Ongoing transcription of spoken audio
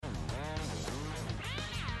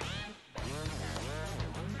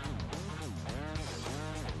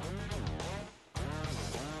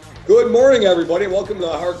Good morning, everybody. Welcome to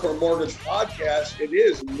the Hardcore Mortgage Podcast. It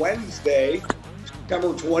is Wednesday,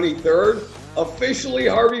 September 23rd. Officially,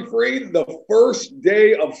 Harvey Freed, the first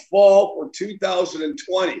day of fall for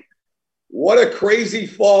 2020. What a crazy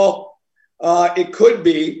fall it could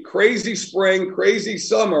be. Crazy spring, crazy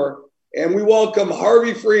summer. And we welcome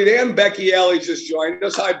Harvey Freed and Becky Alley just joined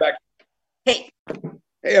us. Hi, Becky. Hey.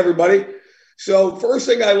 Hey, everybody. So first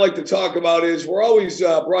thing I'd like to talk about is we're always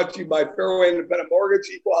brought to you by Fairway Independent Mortgage,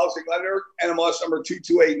 Equal Housing Lender, NMLS number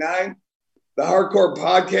 2289. The Hardcore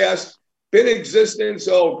Podcast, been in existence,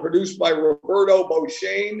 produced by Roberto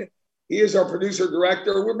Beauchene. He is our producer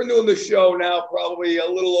director. We've been doing the show now probably a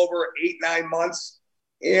little over 8-9 months.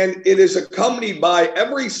 And it is accompanied by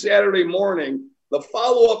every Saturday morning. The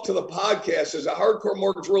follow-up to the podcast is a Hardcore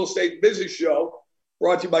Mortgage Real Estate Business Show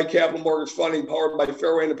brought to you by Capital Mortgage Funding, powered by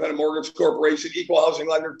Fairway Independent Mortgage Corporation, Equal Housing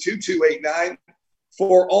Lender 2289,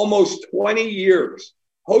 for almost 20 years.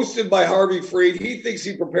 Hosted by Harvey Freed. He thinks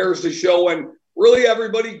he prepares the show, and really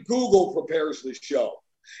everybody, Google prepares the show.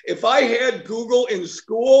 If I had Google in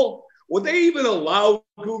school, would they even allow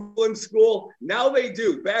Google in school? Now they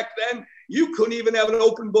do. Back then, you couldn't even have an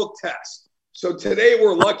open book test. So today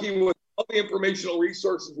we're lucky with all the informational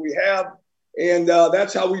resources we have, and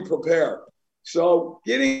that's how we prepare. So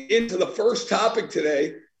getting into the first topic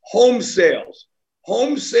today, home sales.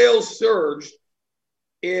 Home sales surged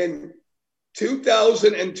in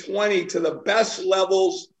 2020 to the best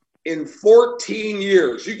levels in 14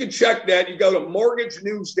 years. You can check that. You go to Mortgage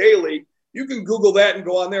News Daily. You can Google that and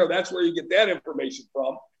go on there. That's where you get that information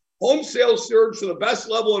from. Home sales surged to the best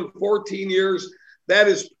level in 14 years. That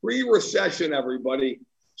is pre-recession, everybody.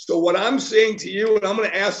 So what I'm saying to you, and I'm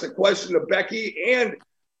going to ask the question to Becky and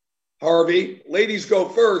Harvey, ladies go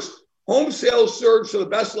first. Home sales surged to the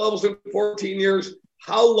best levels in 14 years.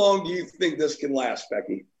 How long do you think this can last,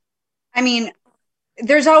 Becky? I mean,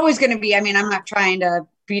 there's always going to be, I'm not trying to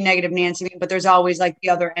be negative Nancy, but there's always like the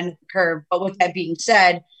other end of the curve. But with that being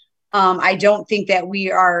said, I don't think that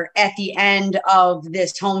we are at the end of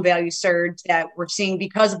this home value surge that we're seeing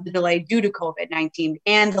because of the delay due to COVID-19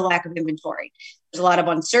 and the lack of inventory. There's a lot of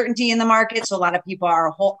uncertainty in the market. So a lot of people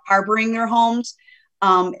are harboring their homes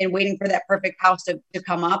and waiting for that perfect house to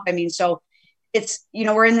come up. So it's,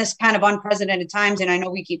 we're in this kind of unprecedented times, and I know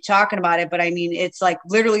we keep talking about it, but it's like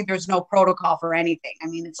literally there's no protocol for anything.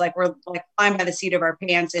 It's like we're like flying by the seat of our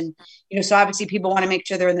pants, and so obviously people want to make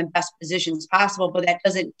sure they're in the best positions possible, but that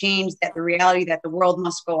doesn't change that the reality that the world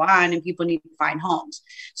must go on and people need to find homes.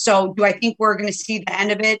 So do I think we're going to see the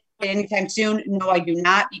end of it anytime soon? No, I do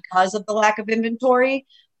not, because of the lack of inventory.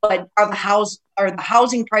 But are the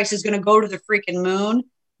housing prices going to go to the freaking moon?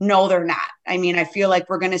 No, they're not. I feel like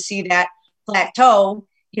we're going to see that plateau.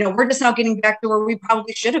 We're just not getting back to where we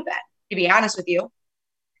probably should have been, to be honest with you.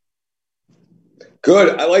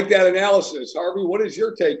 Good. I like that analysis. Harvey, what is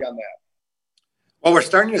your take on that? Well, we're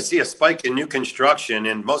starting to see a spike in new construction,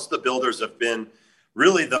 and most of the builders have been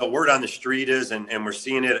really, the word on the street is, and we're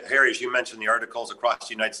seeing it, Harry, as you mentioned, the articles across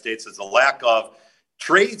the United States, is the lack of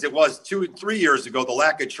trades. It was 2-3 years ago, the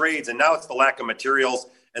lack of trades, and now it's the lack of materials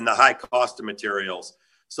and the high cost of materials.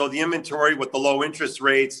 So the inventory with the low interest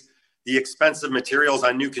rates, the expensive materials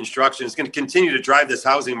on new construction is going to continue to drive this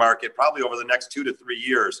housing market probably over the next 2 to 3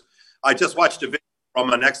 years. I just watched a video from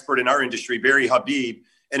an expert in our industry, Barry Habib.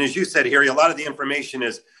 And as you said, Harry, a lot of the information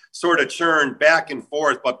is sort of churned back and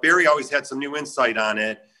forth, but Barry always had some new insight on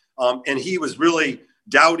it. And he was really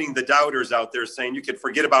doubting the doubters out there, saying you could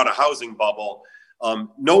forget about a housing bubble.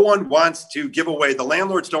 No one wants to give away, the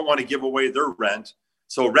landlords don't want to give away their rent.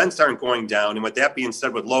 So rents aren't going down. And with that being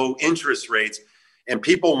said, with low interest rates and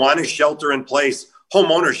people want to shelter in place,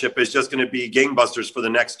 home ownership is just going to be gangbusters for the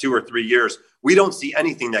next 2 or 3 years. We don't see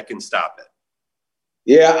anything that can stop it.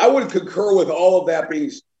 Yeah, I would concur with all of that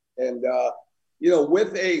being said. And,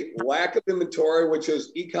 with a lack of inventory, which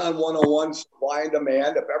is Econ 101, supply and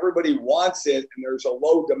demand, if everybody wants it and there's a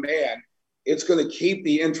low demand, it's going to keep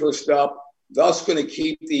the interest up, thus going to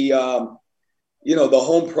keep the, the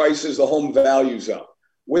home prices, the home values up.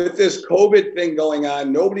 With this COVID thing going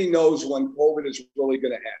on, nobody knows when COVID is really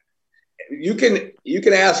going to end. You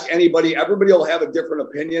can ask anybody, everybody will have a different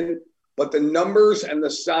opinion, but the numbers and the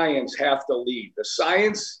science have to lead. The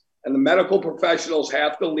science and the medical professionals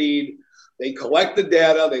have to lead. They collect the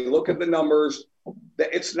data, they look at the numbers.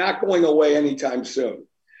 It's not going away anytime soon.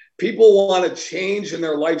 People want a change in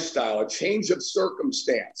their lifestyle, a change of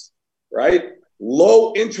circumstance, right?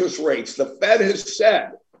 Low interest rates. The Fed has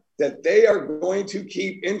said that they are going to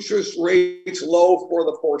keep interest rates low for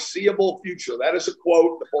the foreseeable future. That is a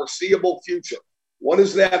quote, the foreseeable future. What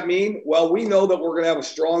does that mean? Well, we know that we're going to have a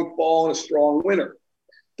strong fall and a strong winter.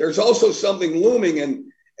 There's also something looming, and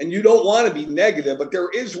and you don't want to be negative, but there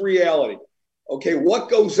is reality. Okay, what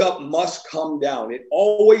goes up must come down. It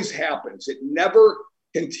always happens. It never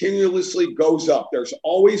continuously goes up. There's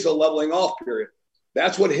always a leveling off period.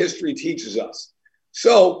 That's what history teaches us.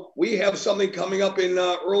 So we have something coming up in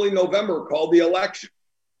early November called the election.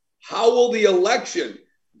 How will the election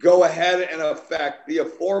go ahead and affect the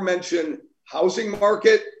aforementioned housing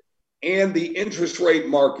market and the interest rate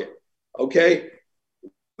market? Okay,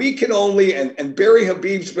 we can only, and Barry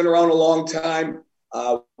Habib's been around a long time.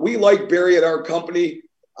 We like Barry at our company.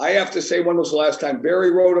 I have to say, when was the last time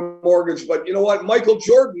Barry wrote a mortgage? But you know what? Michael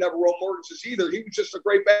Jordan never wrote mortgages either. He was just a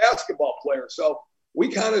great basketball player. So we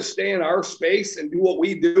kind of stay in our space and do what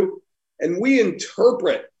we do. And we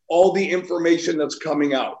interpret all the information that's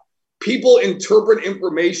coming out. People interpret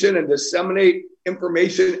information and disseminate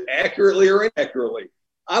information accurately or inaccurately.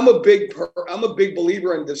 I'm a big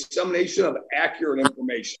believer in dissemination of accurate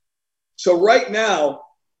information. So right now,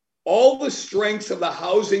 all the strengths of the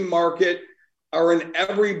housing market are in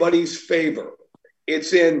everybody's favor.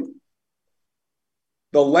 It's in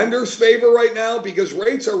the lender's favor right now because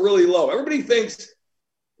rates are really low. Everybody thinks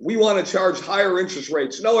we want to charge higher interest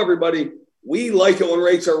rates. No, everybody, we like it when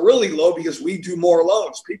rates are really low because we do more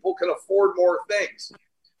loans. People can afford more things.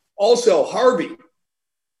 Also, Harvey,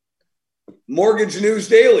 Mortgage News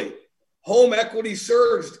Daily, home equity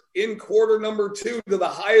surged in quarter number 2 to the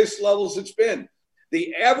highest levels it's been.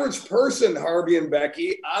 The average person, Harvey and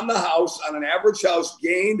Becky, on the house, on an average house,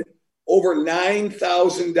 gained over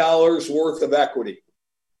 $9,000 worth of equity.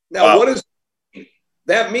 Now, wow. What does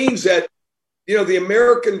that means? That, you know, the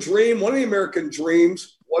American dream, one of the American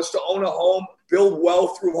dreams was to own a home, build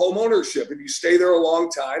wealth through home ownership. If you stay there a long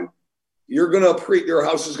time, your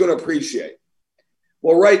house is going to appreciate.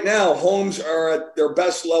 Well, right now, homes are at their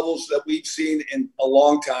best levels that we've seen in a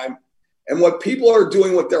long time. And what people are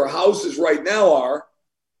doing with their houses right now are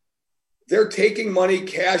they're taking money,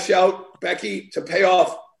 cash out, Becky, to pay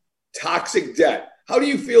off toxic debt. How do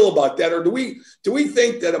you feel about that? Or do we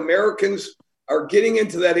think that Americans are getting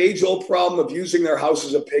into that age-old problem of using their house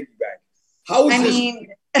as a piggy bank? How is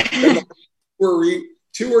this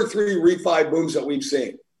 2 or 3 refi booms that we've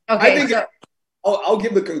seen? Okay, I think I'll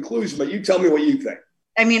give the conclusion, but you tell me what you think.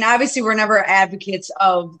 I mean, obviously, we're never advocates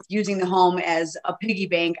of using the home as a piggy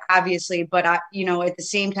bank, obviously. But, at the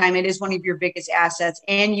same time, it is one of your biggest assets,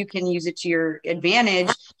 and you can use it to your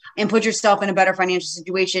advantage and put yourself in a better financial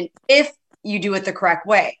situation if you do it the correct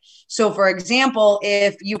way. So, for example,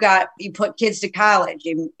 if you put kids to college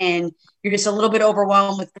and you're just a little bit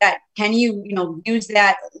overwhelmed with debt, can you, use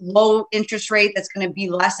that low interest rate that's going to be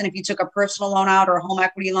less than if you took a personal loan out or a home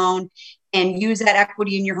equity loan and use that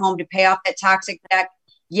equity in your home to pay off that toxic debt?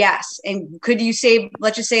 Yes. And could you save,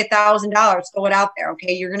 let's just say $1,000, throw it out there.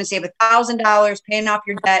 Okay. You're going to save $1,000 paying off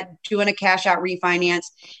your debt, doing a cash out refinance,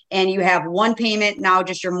 and you have one payment, now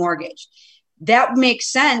just your mortgage. That makes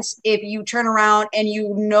sense if you turn around and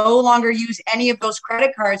you no longer use any of those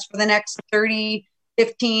credit cards for the next 30,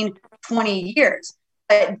 15, 20 years.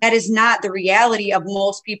 But that is not the reality of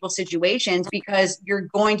most people's situations because you're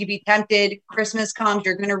going to be tempted. Christmas comes,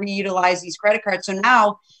 you're going to reutilize these credit cards. So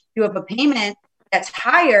now you have a payment that's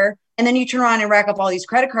higher, and then you turn around and rack up all these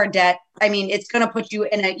credit card debt. I mean, it's going to put you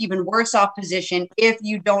in an even worse off position if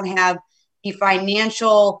you don't have the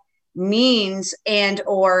financial means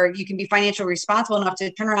or you can be financially responsible enough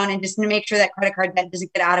to turn around and just make sure that credit card debt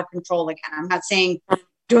doesn't get out of control again. I'm not saying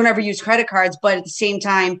don't ever use credit cards, but at the same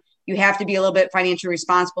time, you have to be a little bit financially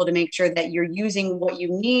responsible to make sure that you're using what you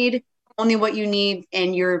need, only what you need,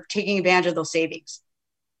 and you're taking advantage of those savings.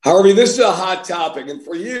 Harvey, this is a hot topic. And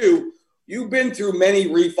for you, you've been through many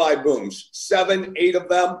refi booms, 7, 8 of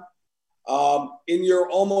them in your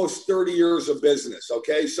almost 30 years of business.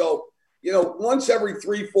 Okay. So, once every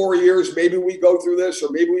 3, 4 years, maybe we go through this,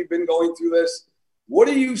 or maybe we've been going through this. What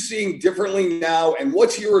are you seeing differently now? And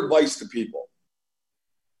what's your advice to people?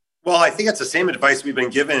 Well, I think it's the same advice we've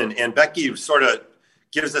been given. And Becky sort of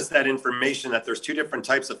gives us that information that there's 2 different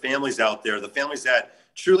types of families out there. The families that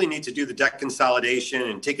truly need to do the debt consolidation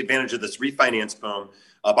and take advantage of this refinance boom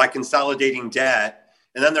by consolidating debt.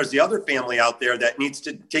 And then there's the other family out there that needs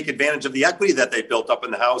to take advantage of the equity that they built up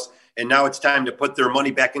in the house. And now it's time to put their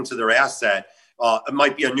money back into their asset. It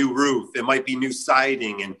might be a new roof. It might be new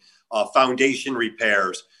siding and foundation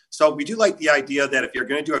repairs. So we do like the idea that if you're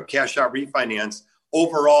going to do a cash out refinance,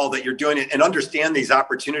 overall that you're doing it and understand these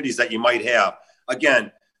opportunities that you might have.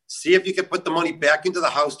 Again, see if you can put the money back into the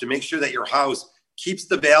house to make sure that your house keeps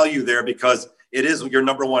the value there because it is your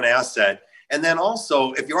number one asset. And then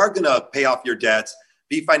also, if you are going to pay off your debts,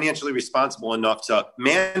 be financially responsible enough to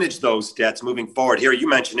manage those debts moving forward. Here, you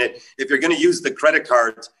mentioned it. If you're going to use the credit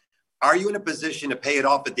cards, Are you in a position to pay it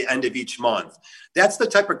off at the end of each month? That's the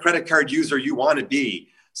type of credit card user you want to be.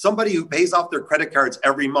 Somebody who pays off their credit cards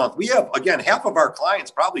every month. We have, again, half of our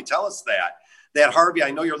clients probably tell us that Harvey,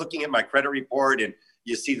 I know you're looking at my credit report and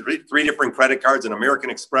you see three different credit cards, an American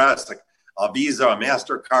Express, a Visa, a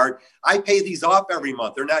MasterCard. I pay these off every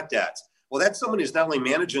month. They're not debts. Well, that's someone who's not only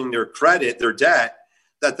managing their credit, their debt,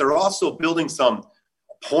 that they're also building some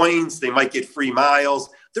points. They might get free miles.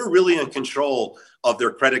 They're really in control of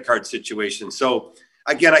their credit card situation. So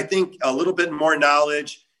again, I think a little bit more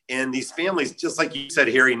knowledge, and these families, just like you said,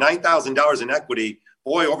 Harry, $9,000 in equity,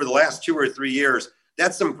 boy, over the last 2 or 3 years,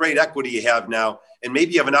 that's some great equity you have now. And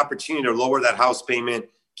maybe you have an opportunity to lower that house payment,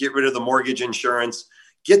 get rid of the mortgage insurance,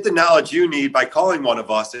 get the knowledge you need by calling one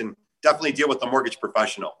of us, and definitely deal with the mortgage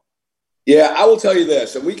professional. Yeah, I will tell you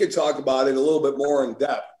this, and we can talk about it a little bit more in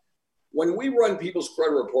depth. When we run people's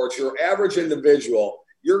credit reports, your average individual,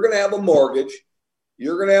 you're going to have a mortgage,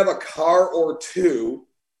 you're going to have a car or two,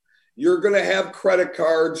 you're going to have credit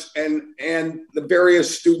cards and the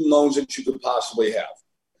various student loans that you could possibly have.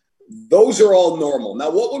 Those are all normal.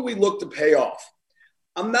 Now, what would we look to pay off?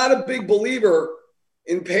 I'm not a big believer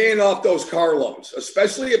in paying off those car loans,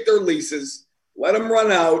 especially if they're leases. Let them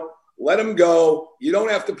run out, let them go. You don't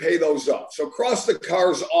have to pay those off. So cross the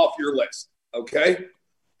cars off your list, okay?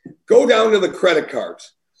 Go down to the credit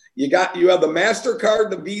cards. You have the MasterCard,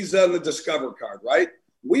 the Visa, and the Discover card, right?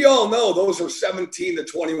 We all know those are 17 to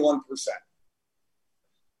 21%,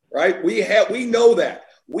 right? We know that.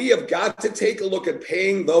 We have got to take a look at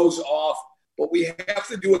paying those off, but we have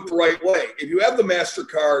to do it the right way. If you have the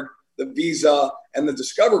MasterCard, the Visa, and the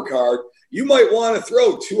Discover card, you might want to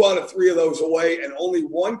throw 2 out of 3 of those away and only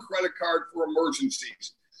one credit card for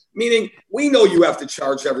emergencies. Meaning, we know you have to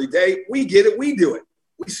charge every day. We get it. We do it.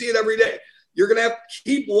 We see it every day. You're going to have to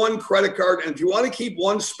keep one credit card. And if you want to keep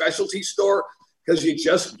one specialty store because you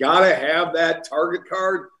just got to have that Target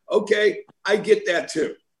card, okay, I get that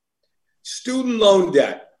too. Student loan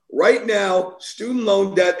debt. Right now, student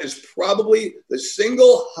loan debt is probably the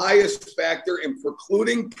single highest factor in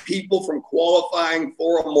precluding people from qualifying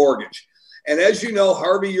for a mortgage. And as you know,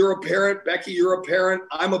 Harvey, you're a parent. Becky, you're a parent.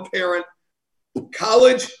 I'm a parent.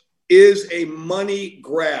 College is a money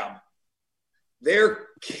grab. They're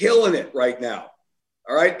killing it right now.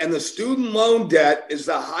 All right. And the student loan debt is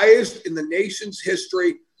the highest in the nation's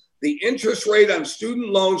history. The interest rate on student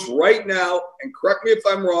loans right now, and correct me if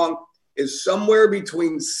I'm wrong, is somewhere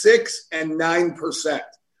between 6 and 9%.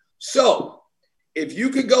 So if you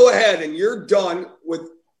could go ahead and you're done with,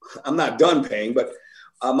 I'm not done paying, but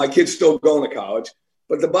my kid's still going to college.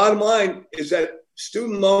 But the bottom line is that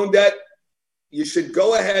student loan debt, you should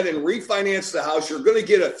go ahead and refinance the house. You're going to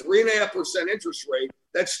get a 3.5% interest rate.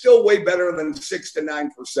 That's still way better than 6 to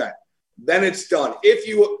 9%. Then it's done. If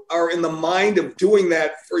you are in the mind of doing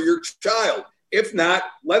that for your child, if not,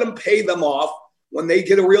 let them pay them off when they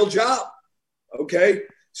get a real job. Okay.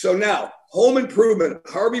 So now home improvement,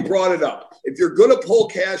 Harvey brought it up. If you're going to pull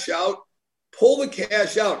cash out, pull the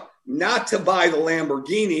cash out, not to buy the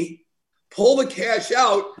Lamborghini, pull the cash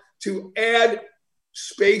out to add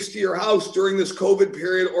space to your house during this COVID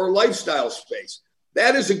period or lifestyle space.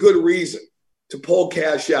 That is a good reason to pull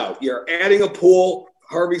cash out. You're adding a pool,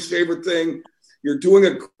 Harvey's favorite thing. You're doing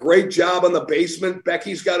a great job on the basement.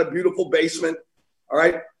 Becky's got a beautiful basement. All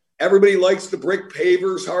right. Everybody likes the brick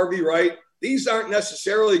pavers, Harvey, right? These aren't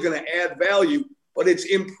necessarily going to add value, but it's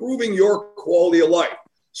improving your quality of life.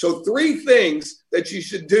 So 3 things that you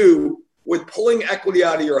should do with pulling equity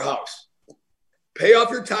out of your house. Pay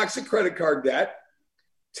off your toxic credit card debt.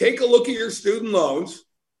 Take a look at your student loans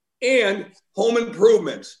and home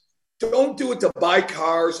improvements. Don't do it to buy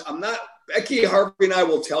cars. Becky, Harvey, and I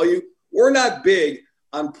will tell you, we're not big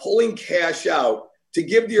on pulling cash out to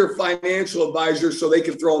give to your financial advisor so they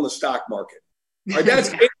can throw in the stock market. All right, that's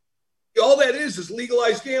all that is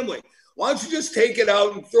legalized gambling. Why don't you just take it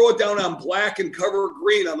out and throw it down on black and cover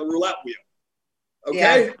green on the roulette wheel?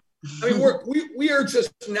 Okay? Yeah. I mean, we are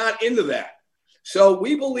just not into that. So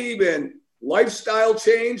we believe in lifestyle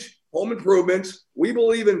change, home improvements. We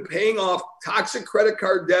believe in paying off toxic credit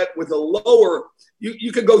card debt with a lower,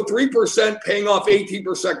 you could go 3% paying off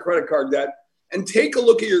 18% credit card debt, and take a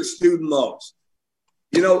look at your student loans.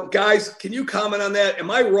 You know, guys, can you comment on that?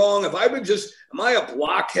 Am I wrong? Am I a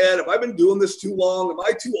blockhead? Have I been doing this too long? Am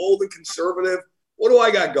I too old and conservative? What do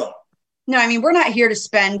I got going? No, I mean, we're not here to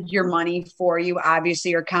spend your money for you,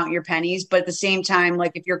 obviously, or count your pennies. But at the same time,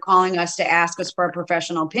 like if you're calling us to ask us for a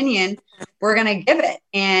professional opinion, we're going to give it.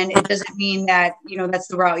 And it doesn't mean that, that's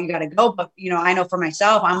the route you got to go. But, I know for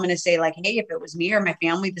myself, I'm going to say like, hey, if it was me or my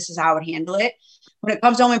family, this is how I would handle it. When it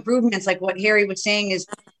comes to home improvements, like what Harry was saying is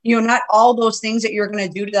not all those things that you're going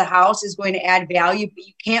to do to the house is going to add value, but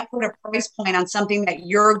you can't put a price point on something that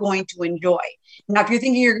you're going to enjoy. Now, if you're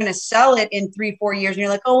thinking you're going to sell it in 3-4 years and you're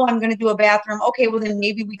like, oh, I'm going to do a bathroom. Okay, well, then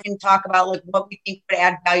maybe we can talk about like what we think would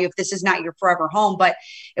add value if this is not your forever home. But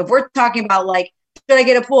if we're talking about like, should I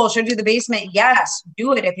get a pool? Should I do the basement? Yes,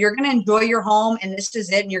 do it. If you're going to enjoy your home and this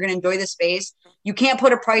is it and you're going to enjoy the space, you can't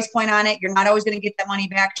put a price point on it. You're not always going to get that money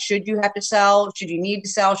back. Should you have to sell? Should you need to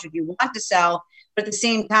sell? Should you want to sell? But at the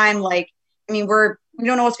same time, like, I mean, we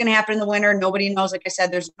don't know what's going to happen in the winter. Nobody knows. Like I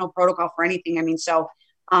said, there's no protocol for anything. I mean, so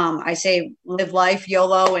I say live life,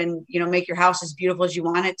 YOLO, and, make your house as beautiful as you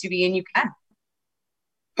want it to be, and you can.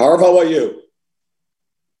 Harv, how about you?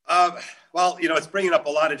 Well, it's bringing up a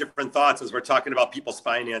lot of different thoughts as we're talking about people's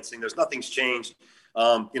financing. Nothing's changed.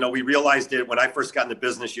 We realized it when I first got into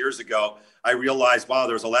business years ago. I realized, wow,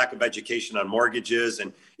 there was a lack of education on mortgages.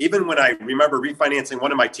 And even when I remember refinancing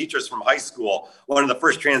one of my teachers from high school, one of the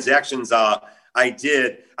first transactions I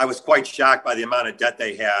did, I was quite shocked by the amount of debt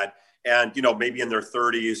they had. And, maybe in their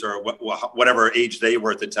 30s or whatever age they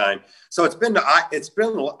were at the time. So it's been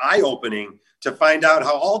eye-opening to find out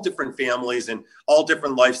how all different families and all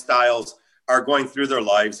different lifestyles are going through their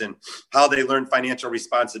lives and how they learn financial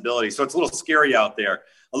responsibility. So it's a little scary out there.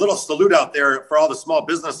 A little salute out there for all the small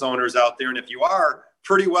business owners out there. And if you are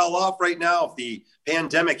pretty well off right now, if the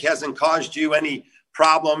pandemic hasn't caused you any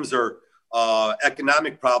problems or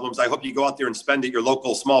economic problems, I hope you go out there and spend at your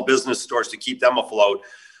local small business stores to keep them afloat.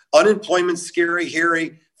 Unemployment's scary,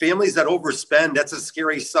 Harry. Families that overspend, that's a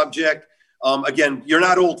scary subject. Again, you're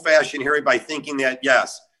not old-fashioned, Harry, by thinking that,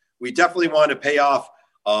 yes, we definitely want to pay off.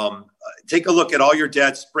 Take a look at all your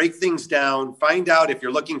debts, break things down, find out if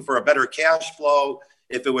you're looking for a better cash flow,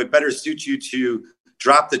 if it would better suit you to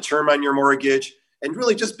drop the term on your mortgage, and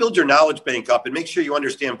really just build your knowledge bank up and make sure you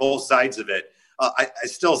understand both sides of it. I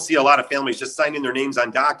still see a lot of families just signing their names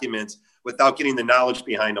on documents without getting the knowledge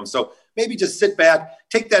behind them. So maybe just sit back,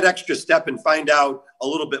 take that extra step and find out a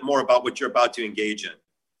little bit more about what you're about to engage in.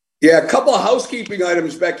 Yeah, a couple of housekeeping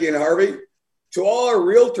items, Becky and Harvey. To all our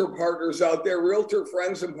realtor partners out there, realtor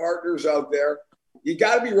friends and partners out there, you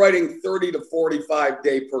got to be writing 30 to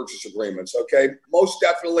 45-day purchase agreements, okay? Most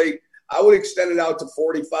definitely, I would extend it out to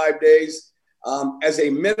 45 days as a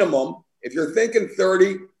minimum. If you're thinking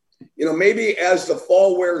 30, maybe as the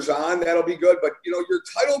fall wears on, that'll be good. But, your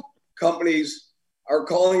title companies are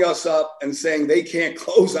calling us up and saying they can't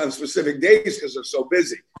close on specific days because they're so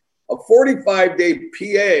busy. A 45-day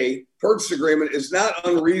PA purchase agreement is not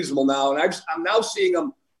unreasonable now, and I'm now seeing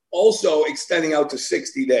them also extending out to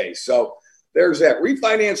 60 days. So there's that.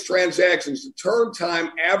 Refinance transactions, the turn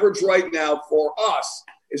time average right now for us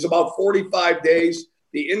is about 45 days.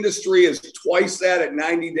 The industry is twice that at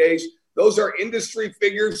 90 days. Those are industry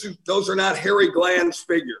figures. Those are not Harry Gland's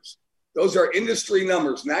figures. Those are industry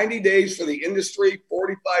numbers. 90 days for the industry,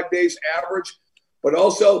 45 days average. But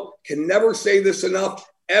also, can never say this enough,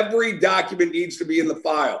 every document needs to be in the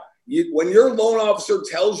file. When your loan officer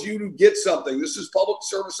tells you to get something, this is public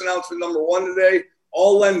service announcement number 1 today,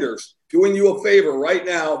 all lenders doing you a favor right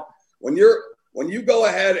now. When you go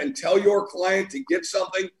ahead and tell your client to get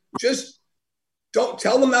something, just don't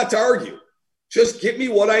tell them not to argue. Just get me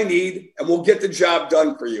what I need and we'll get the job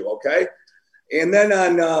done for you, okay? And then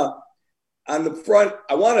on the front,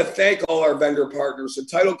 I want to thank all our vendor partners. The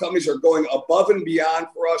title companies are going above and beyond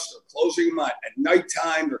for us. They're closing them at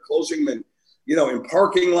nighttime. They're closing them in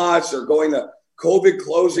parking lots. They're going to COVID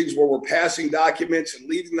closings where we're passing documents and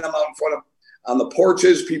leaving them out in front on the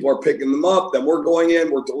porches. People are picking them up. Then we're going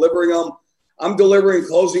in. We're delivering them. I'm delivering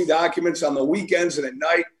closing documents on the weekends and at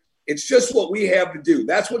night. It's just what we have to do.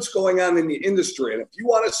 That's what's going on in the industry. And if you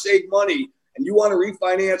want to save money and you want to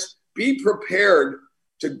refinance, be prepared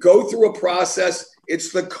to go through a process.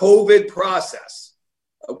 It's the COVID process,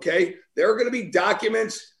 okay? There are going to be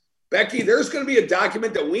documents. Becky, there's going to be a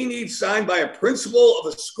document that we need signed by a principal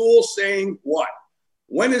of a school saying what?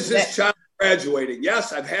 When is this child graduating?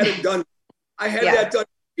 Yes, I've had it done. I had that done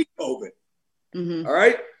pre-COVID. Mm-hmm. All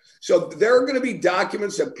right? So there are going to be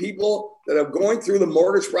documents that people that are going through the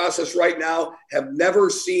mortgage process right now have never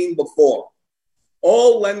seen before.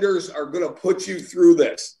 All lenders are going to put you through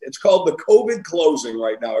this. It's called the COVID closing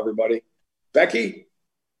right now, everybody. Becky?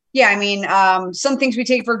 Yeah, I mean, some things we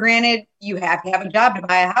take for granted. You have to have a job to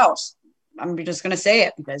buy a house. I'm just going to say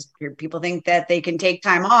it because people think that they can take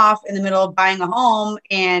time off in the middle of buying a home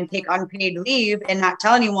and take unpaid leave and not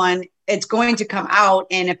tell anyone. It's going to come out.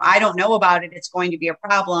 And if I don't know about it, it's going to be a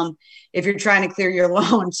problem if you're trying to clear your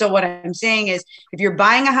loan. So what I'm saying is if you're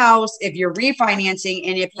buying a house, if you're refinancing,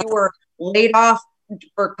 and if you were laid off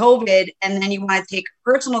for COVID and then you want to take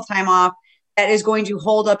personal time off, that is going to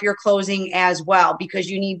hold up your closing as well, because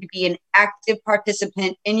you need to be an active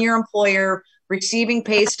participant in your employer, receiving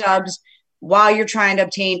pay stubs while you're trying to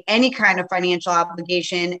obtain any kind of financial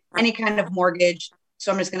obligation, any kind of mortgage.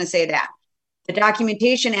 So I'm just going to say that. The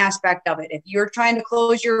documentation aspect of it. If you're trying to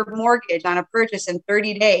close your mortgage on a purchase in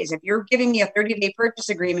 30 days, if you're giving me a 30-day purchase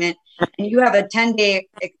agreement and you have a 10-day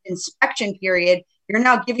inspection period, you're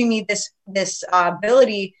now giving me this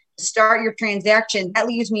ability to start your transaction. That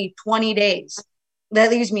leaves me 20 days. That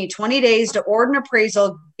leaves me 20 days to order an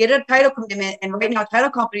appraisal, get a title commitment. And right now, title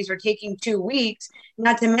companies are taking 2 weeks.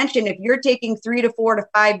 Not to mention, if you're taking 3 to 4 to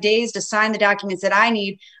 5 days to sign the documents that I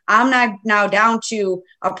need, I'm now down to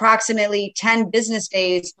approximately 10 business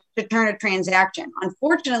days to turn a transaction.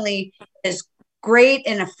 Unfortunately, as great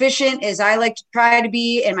and efficient as I like to try to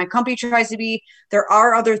be, and my company tries to be, there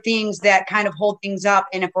are other things that kind of hold things up.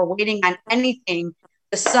 And if we're waiting on anything,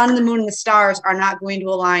 the sun, the moon, and the stars are not going to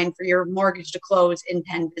align for your mortgage to close in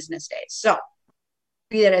 10 business days. So,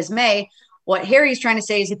 be that as may, what Harry's trying to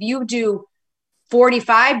say is if you do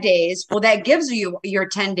 45 days, well, that gives you your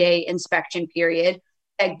 10-day inspection period.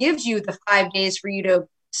 That gives you the 5 days for you to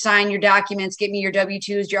sign your documents, get me your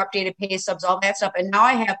W-2s, your updated pay stubs, all that stuff. And now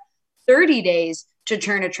I have 30 days to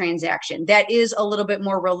turn a transaction. That is a little bit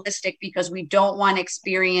more realistic, because we don't want to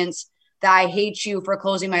experience the I hate you for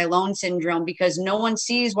closing my loan syndrome, because no one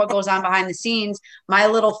sees what goes on behind the scenes. My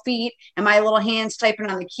little feet and my little hands typing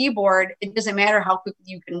on the keyboard. It doesn't matter how quickly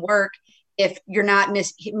you can work if you're not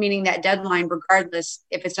meeting that deadline, regardless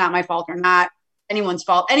if it's not my fault or not anyone's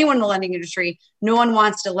fault. Anyone in the lending industry, no one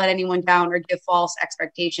wants to let anyone down or give false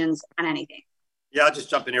expectations on anything. Yeah, I'll just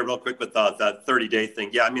jump in here real quick with that 30-day thing.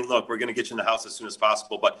 Yeah, I mean, look, we're going to get you in the house as soon as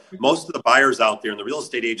possible. But most of the buyers out there and the real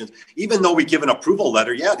estate agents, even though we give an approval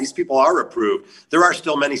letter, yeah, these people are approved. There are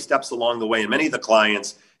still many steps along the way. And many of the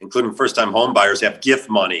clients, including first-time home buyers, have gift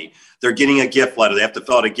money. They're getting a gift letter. They have to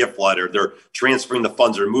fill out a gift letter. They're transferring the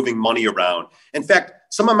funds. They're moving money around. In fact,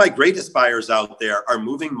 some of my greatest buyers out there are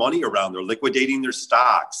moving money around. They're liquidating their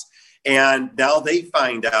stocks. And now they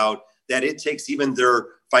find out that it takes even their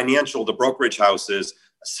the brokerage houses,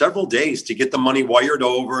 several days to get the money wired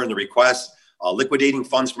over and the request, liquidating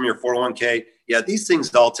funds from your 401k. Yeah, these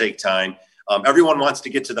things all take time. Everyone wants to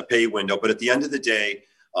get to the pay window, but at the end of the day,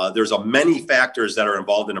 there's many factors that are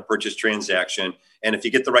involved in a purchase transaction. And if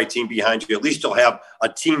you get the right team behind you, at least you'll have a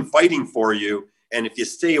team fighting for you. And if you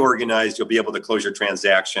stay organized, you'll be able to close your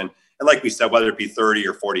transaction. And like we said, whether it be 30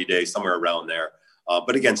 or 40 days, somewhere around there.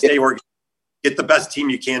 But again, stay organized, get the best team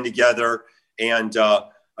you can together, and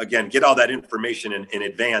again, get all that information in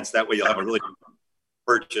advance. That way you'll have a really good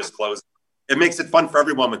purchase close. It makes it fun for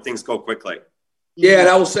everyone when things go quickly. Yeah, and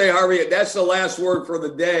I will say, Harvey, that's the last word for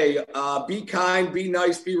the day. Be kind, be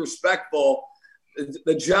nice, be respectful.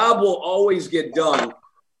 The job will always get done.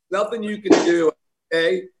 Nothing you can do,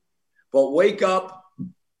 okay? But wake up,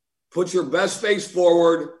 put your best face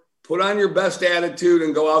forward, put on your best attitude,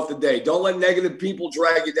 and go out the day. Don't let negative people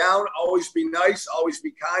drag you down. Always be nice, always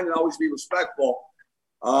be kind, and always be respectful.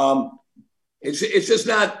 It's just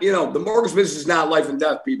not, the mortgage business is not life and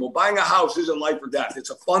death, people. Buying a house isn't life or death.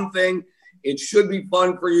 It's a fun thing. It should be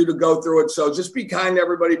fun for you to go through it. So just be kind to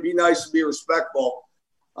everybody, be nice, and be respectful.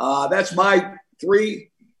 That's my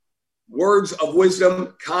 3 words of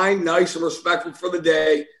wisdom: kind, nice, and respectful for the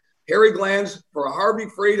day. Harry Glanz for Harvey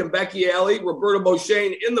Freed and Becky Alley, Roberta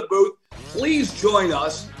Beauchene in the booth. Please join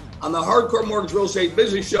us on the Hardcore Mortgage Real Estate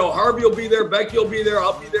Business Show. Harvey will be there. Becky will be there.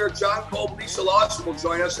 I'll be there. John Cole, Lisa Lawson will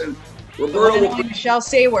join us. And Roberta will be Michelle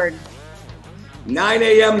Sayward. 9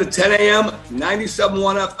 a.m. to 10 a.m.,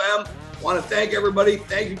 97.1 FM. Want to thank everybody.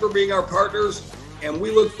 Thank you for being our partners. And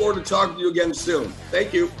we look forward to talking to you again soon.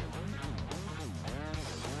 Thank you.